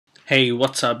Hey,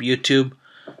 what's up, YouTube?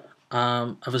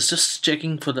 I was just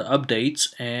checking for the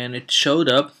updates and it showed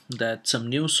up that some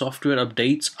new software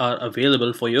updates are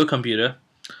available for your computer.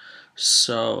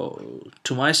 So,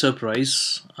 to my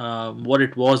surprise, what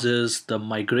it was is the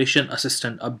Migration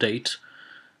Assistant update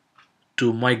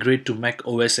to migrate to Mac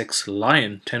OS X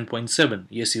Lion 10.7.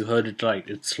 Yes, you heard it right,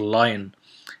 it's Lion.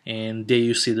 And there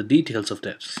you see the details of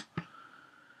this.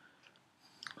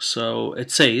 So, it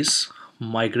says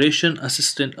Migration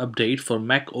Assistant update for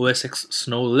Mac OS X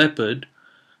Snow Leopard.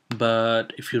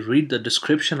 But if you read the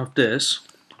description of this,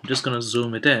 I'm just gonna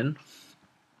zoom it in.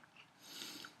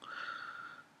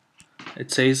 It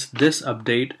says this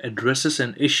update addresses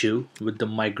an issue with the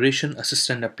Migration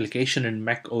Assistant application in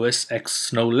Mac OS X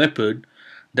Snow Leopard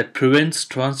that prevents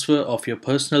transfer of your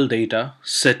personal data,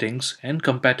 settings, and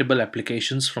compatible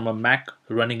applications from a Mac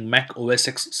running Mac OS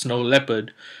X Snow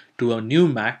Leopard to a new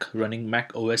Mac running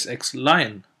Mac OS X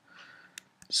Lion.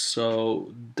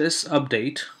 So this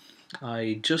update,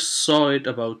 I just saw it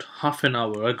about half an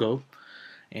hour ago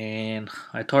and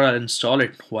I thought I'd install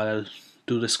it while I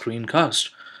do the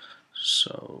screencast.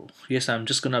 So yes, I'm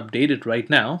just gonna update it right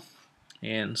now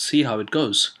and see how it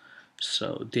goes.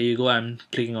 So there you go, I'm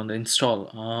clicking on the install.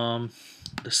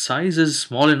 The size is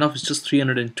small enough, it's just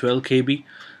 312 KB,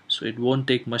 so it won't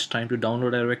take much time to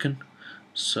download, I reckon.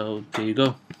 So there you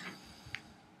go.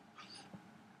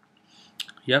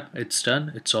 Yep, it's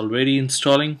done. It's already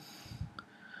installing.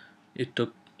 It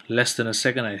took less than a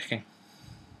second, I think.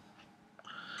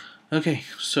 Okay,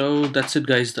 so that's it,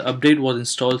 guys. The update was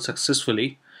installed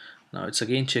successfully. Now it's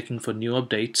again checking for new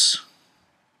updates.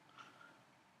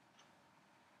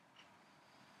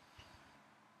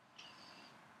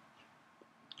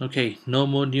 Okay, no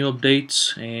more new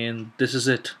updates, and this is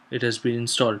it. It has been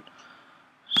installed.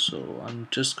 So I'm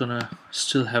just gonna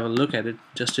still have a look at it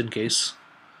just in case.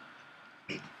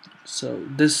 So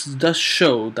this does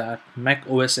show that Mac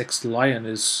OS X Lion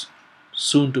is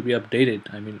soon to be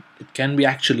updated. I mean, it can be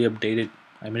actually updated.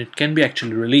 I mean, it can be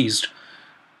actually released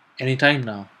anytime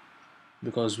now,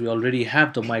 because we already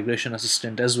have the migration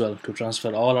assistant as well to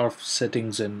transfer all our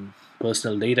settings and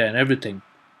personal data and everything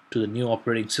to the new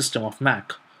operating system of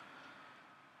Mac.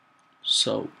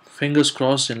 So fingers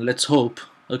crossed and let's hope.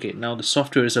 Okay, now the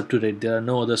software is up to date. There are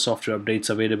no other software updates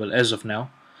available as of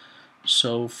now.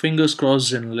 So fingers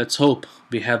crossed and let's hope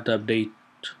we have the update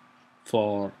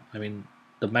for,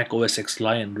 the Mac OS X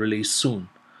Lion release soon.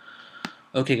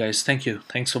 Okay guys, thank you.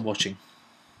 Thanks for watching.